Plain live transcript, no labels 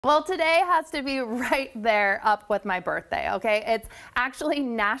Well, today has to be right there up with my birthday, okay? It's actually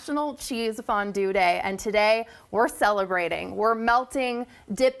National Cheese Fondue Day, and today we're celebrating. We're melting,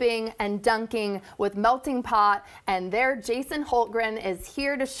 dipping, and dunking with melting pot, and there Jason Hultgren is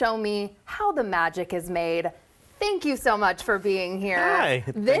here to show me how the magic is made. Thank you so much for being here. Hi,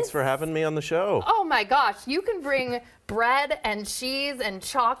 thanks for having me on the show. Oh my gosh, you can bring bread and cheese and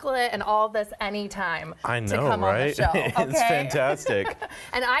chocolate and all this anytime. I know, to come right? On the show, okay? It's fantastic.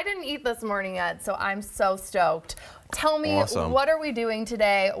 And I didn't eat this morning yet, so I'm so stoked. Tell me, Awesome. What are we doing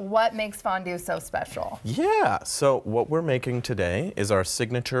today? What makes fondue so special? Yeah, so what we're making today is our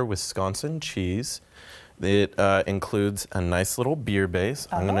signature Wisconsin cheese. It includes a nice little beer base.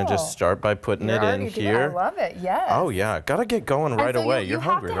 I'm gonna just start by putting it in here. I love it, yes. Oh yeah, gotta get going right away. You're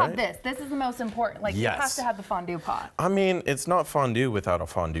hungry, right? You have to have this. This is the most important. Like, you have to have the fondue pot. I mean, it's not fondue without a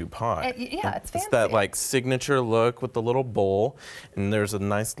fondue pot. It's fancy. It's that like signature look with the little bowl, and there's a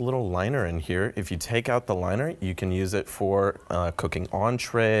nice little liner in here. If you take out the liner, you can use it for cooking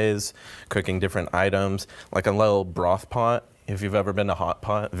entrees, cooking different items, like a little broth pot. If you've ever been to hot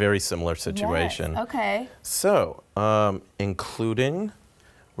pot, very similar situation. Yes, okay. So, including,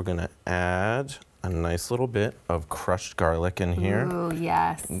 we're gonna add a nice little bit of crushed garlic in here. Ooh,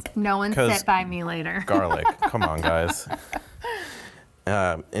 yes. No one sit by me later. Garlic, come on guys.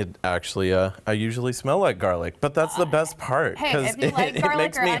 It actually, I usually smell like garlic, but that's the best part, because it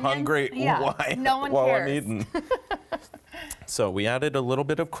makes me onions, hungry while I'm eating. So we added a little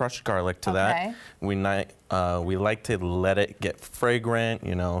bit of crushed garlic to that. We like to let it get fragrant,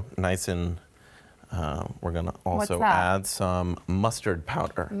 you know, nice and we're gonna also add some mustard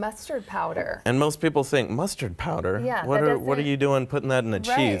powder. Mustard powder. And most people think, mustard powder? Yeah. What are you doing putting that in the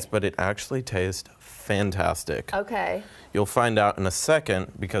cheese? But it actually tastes fantastic. Okay. You'll find out in a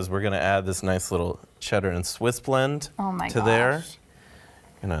second, because we're gonna add this nice little cheddar and Swiss blend to there.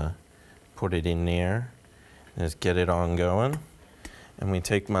 Gonna put it in there. Just get it on going. And we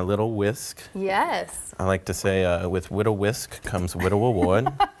take my little whisk. Yes. I like to say, with a whisk comes a award,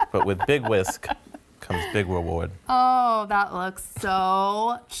 but with big whisk comes big reward. Oh, that looks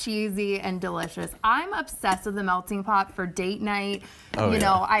so cheesy and delicious. I'm obsessed with the melting pot for date night. You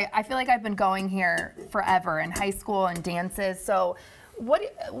know, I feel like I've been going here forever in high school and dances. So what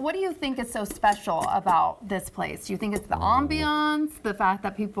do you think is so special about this place? Do you think it's the ambiance, the fact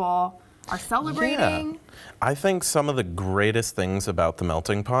that people are celebrating? Yeah. I think some of the greatest things about the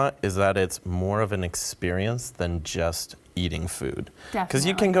melting pot is that it's more of an experience than just eating food. Because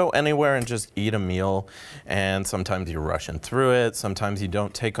you can go anywhere and just eat a meal, and sometimes you're rushing through it, sometimes you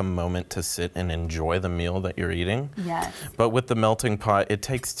don't take a moment to sit and enjoy the meal that you're eating. Yes. But with the melting pot, it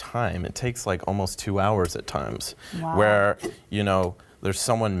takes time. It takes like almost 2 hours at times. Wow. Where, you know, there's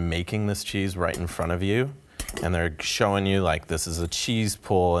someone making this cheese right in front of you, and they're showing you, like, this is a cheese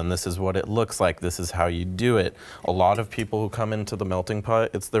pull and this is what it looks like, this is how you do it. A lot of people who come into the melting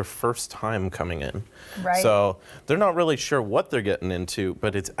pot, it's their first time coming in. Right. So they're not really sure what they're getting into,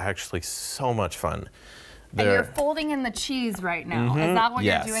 but it's actually so much fun. And you're folding in the cheese right now. Is that what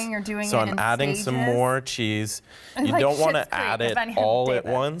you're doing? You're doing it in stages? So I'm adding some more cheese. You don't want to add it all at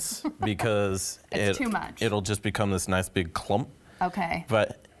once, because it's too much. It'll just become this nice big clump. Okay.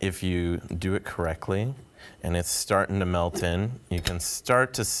 But if you do it correctly, and it's starting to melt in, you can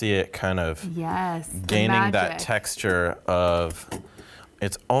start to see it kind of gaining that texture of,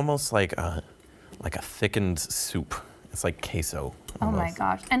 it's almost like a thickened soup. It's like queso. Almost. Oh my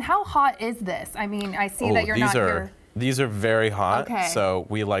gosh. And how hot is this? I mean, I see that these are very hot, so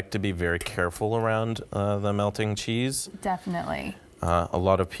we like to be very careful around the melting cheese. Definitely. A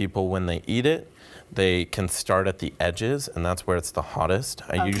lot of people, when they eat it, they can start at the edges, and that's where it's the hottest.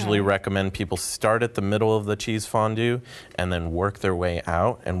 I usually recommend people start at the middle of the cheese fondue and then work their way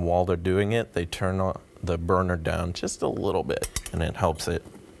out, and while they're doing it, they turn the burner down just a little bit, and it helps it.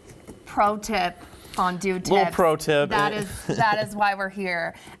 Pro tip. Fondue tip. Little pro tip. That is why we're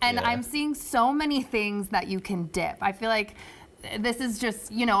here. And I'm seeing so many things that you can dip. I feel like this is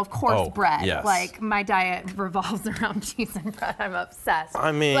just, you know, of course, bread. Yes. Like, my diet revolves around cheese and bread. I'm obsessed.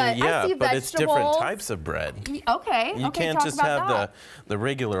 I mean, but it's different types of bread. Okay. You can't just have the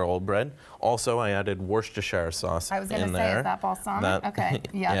regular old bread. Also, I added Worcestershire sauce in there. I was going to say, is that balsamic? Okay.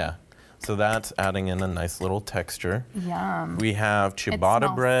 Yeah. So that's adding in a nice little texture. Yum. We have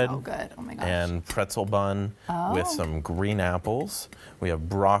ciabatta bread and pretzel bun with some green apples. We have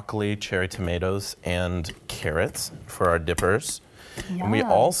broccoli, cherry tomatoes, and carrots for our dippers. Yum. And we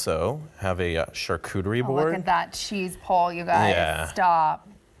also have a charcuterie board. Look at that cheese pull, you guys. Yeah. Stop.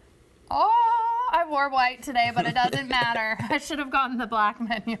 Oh, I wore white today, but it doesn't matter. I should have gotten the black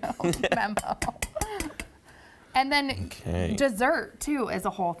menu memo. And then dessert too is a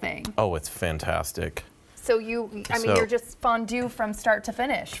whole thing. Oh, it's fantastic. So you're just fondue from start to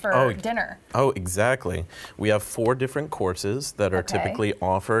finish for dinner. Oh, exactly. We have 4 different courses that are typically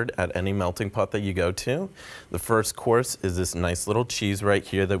offered at any melting pot that you go to. The first course is this nice little cheese right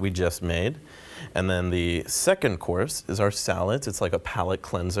here that we just made. And then the second course is our salads. It's like a palate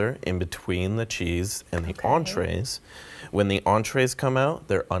cleanser in between the cheese and the entrees. When the entrees come out,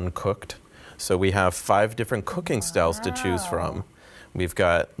 they're uncooked. So we have 5 different cooking styles to choose from. We've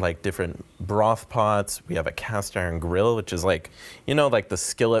got like different broth pots. We have a cast iron grill, which is like, you know, like the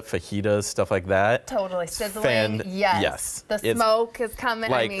skillet fajitas, stuff like that. Totally sizzling. Yes. The smoke is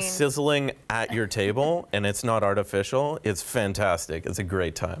coming. Like sizzling at your table, and it's not artificial. It's fantastic. It's a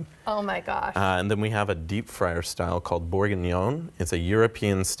great time. Oh my gosh. And then we have a deep fryer style called bourguignon. It's a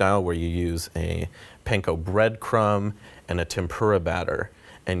European style where you use a panko breadcrumb and a tempura batter.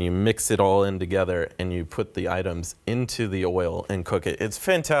 And you mix it all in together and you put the items into the oil and cook it. It's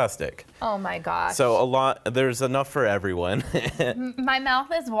fantastic. Oh my gosh. So there's enough for everyone. My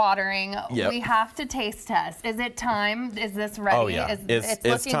mouth is watering. Yep. We have to taste test. Is it time? Is this ready? Oh yeah,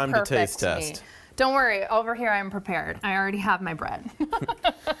 it's time to taste test. Don't worry, over here I'm prepared. I already have my bread.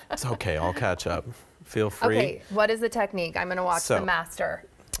 It's okay, I'll catch up. Feel free. Okay, what is the technique? I'm gonna watch the master.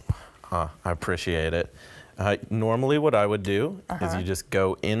 I appreciate it. Normally what I would do is you just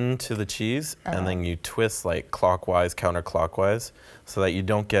go into the cheese and then you twist like clockwise, counterclockwise, so that you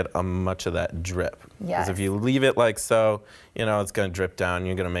don't get much of that drip. Because if you leave it like so, you know, it's going to drip down,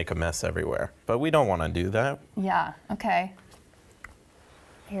 you're going to make a mess everywhere. But we don't want to do that. Yeah, okay.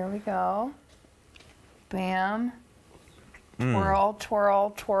 Here we go. Bam. Twirl,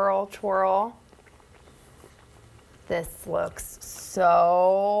 twirl, twirl, twirl. This looks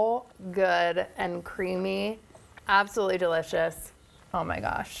so good and creamy. Absolutely delicious. Oh my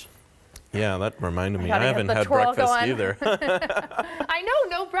gosh. Yeah, that reminded me. I haven't had breakfast either. I know,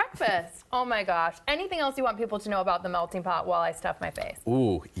 no breakfast. Oh my gosh. Anything else you want people to know about the melting pot while I stuff my face?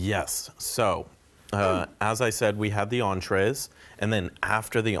 Ooh, yes. So, as I said, we had the entrees. And then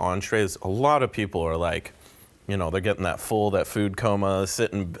after the entrees, a lot of people are like, you know, they're getting that food coma,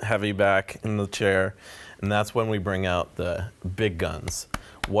 sitting heavy back in the chair. And that's when we bring out the big guns.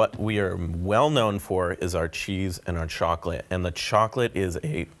 What we are well known for is our cheese and our chocolate. And the chocolate is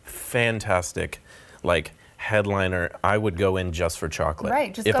a fantastic, like, headliner. I would go in just for chocolate.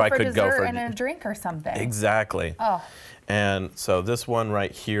 Right, just if go I for could dessert go for and a drink or something. Exactly. Oh. And so this one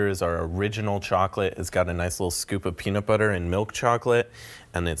right here is our original chocolate. It's got a nice little scoop of peanut butter and milk chocolate,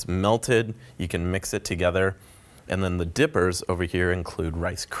 and it's melted. You can mix it together. And then the dippers over here include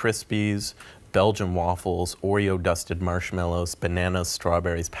Rice Krispies, Belgian waffles, Oreo dusted marshmallows, bananas,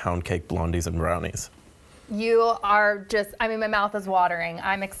 strawberries, pound cake, blondies, and brownies. You are just, I mean, my mouth is watering.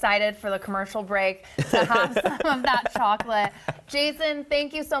 I'm excited for the commercial break to have some of that chocolate. Jason,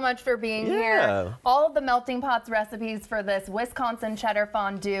 thank you so much for being here. All of the Melting Pots recipes for this Wisconsin cheddar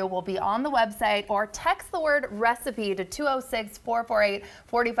fondue will be on the website, or text the word recipe to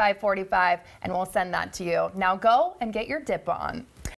 206-448-4545 and we'll send that to you. Now go and get your dip on.